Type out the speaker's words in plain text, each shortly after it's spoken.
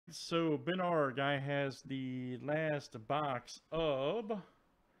So Ben R guy has the last box of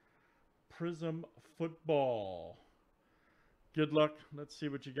Prizm football. Good luck. Let's see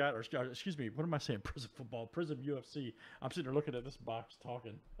what you got. Or excuse me, what am I saying? Prizm football, Prizm UFC. I'm sitting there looking at this box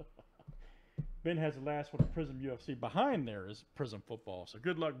talking. Ben has the last one of Prizm UFC. Behind there is Prizm football. So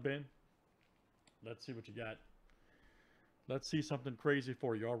good luck, Ben. Let's see what you got. Let's see something crazy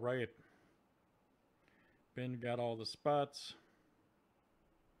for you. All right. Ben got all the spots.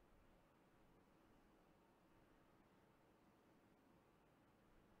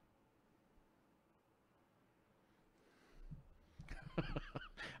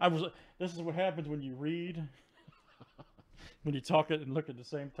 This is what happens when you read, when you talk it and look at the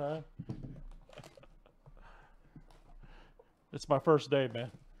same time. It's my first day, man.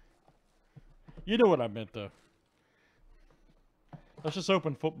 You know what I meant, though. Let's just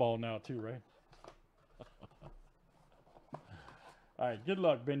open football now, too, right? All right, good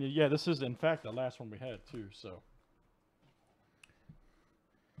luck, Ben. Yeah, this is, in fact, the last one we had, too, so.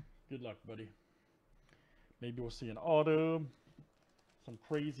 Good luck, buddy. Maybe we'll see an auto. Some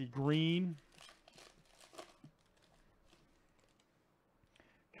crazy green.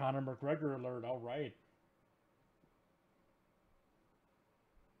 Conor McGregor alert. All right.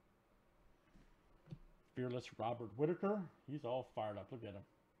 Fearless Robert Whitaker. He's all fired up. Look at him.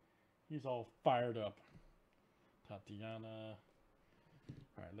 He's all fired up. Tatiana.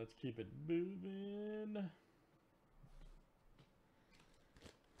 All right, let's keep it moving.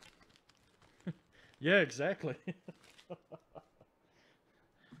 Yeah, exactly.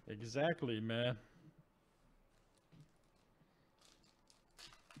 Exactly, man.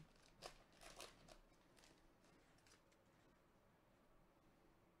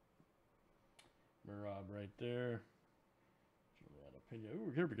 Rob right there.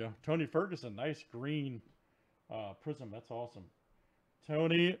 Ooh, here we go. Tony Ferguson, nice green Prizm. That's awesome.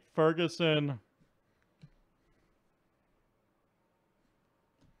 Tony Ferguson.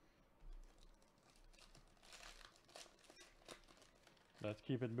 Let's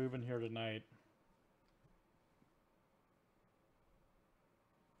keep it moving here tonight.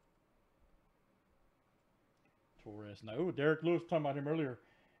 Torres. Now, ooh, Derek Lewis, talking about him earlier.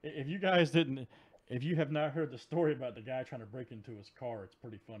 If you guys didn't, if you have not heard the story about the guy trying to break into his car, it's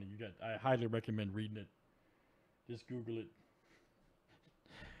pretty funny. I highly recommend reading it. Just Google it.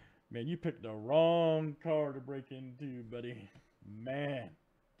 Man, you picked the wrong car to break into, buddy. Man.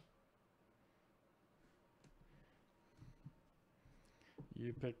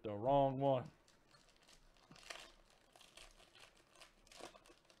 You picked the wrong one.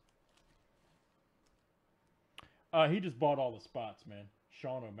 He just bought all the spots, man.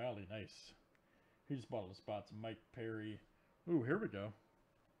 Sean O'Malley, nice. He just bought all the spots. Mike Perry. Ooh, here we go.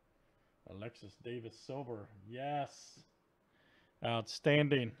 Alexis Davis Silver. Yes.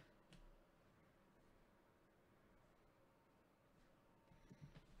 Outstanding.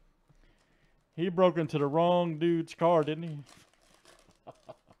 He broke into the wrong dude's car, didn't he?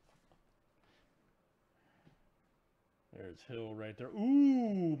 There's Hill right there.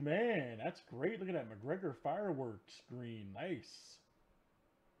 Ooh, man, that's great. Look at that McGregor fireworks green. Nice.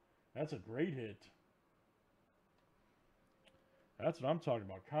 That's a great hit. That's what I'm talking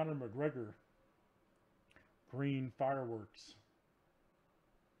about. Conor McGregor green fireworks.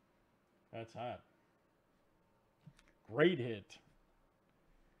 That's hot. Great hit.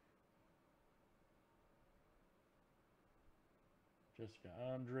 Jessica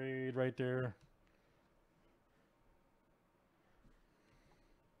Andrade right there.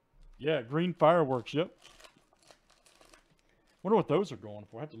 Yeah, green fireworks, yep. Wonder what those are going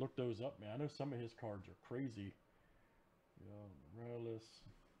for. I have to look those up, man. I know some of his cards are crazy. Morales.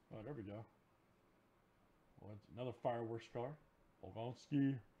 Oh, there we go. Oh, another fireworks car.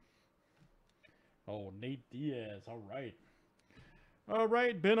 Volgonski. Oh, Nate Diaz. All right. All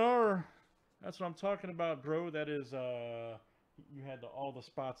right, Ben R. That's what I'm talking about, bro. That is, you had all the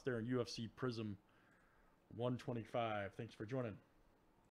spots there in UFC Prizm 125. Thanks for joining.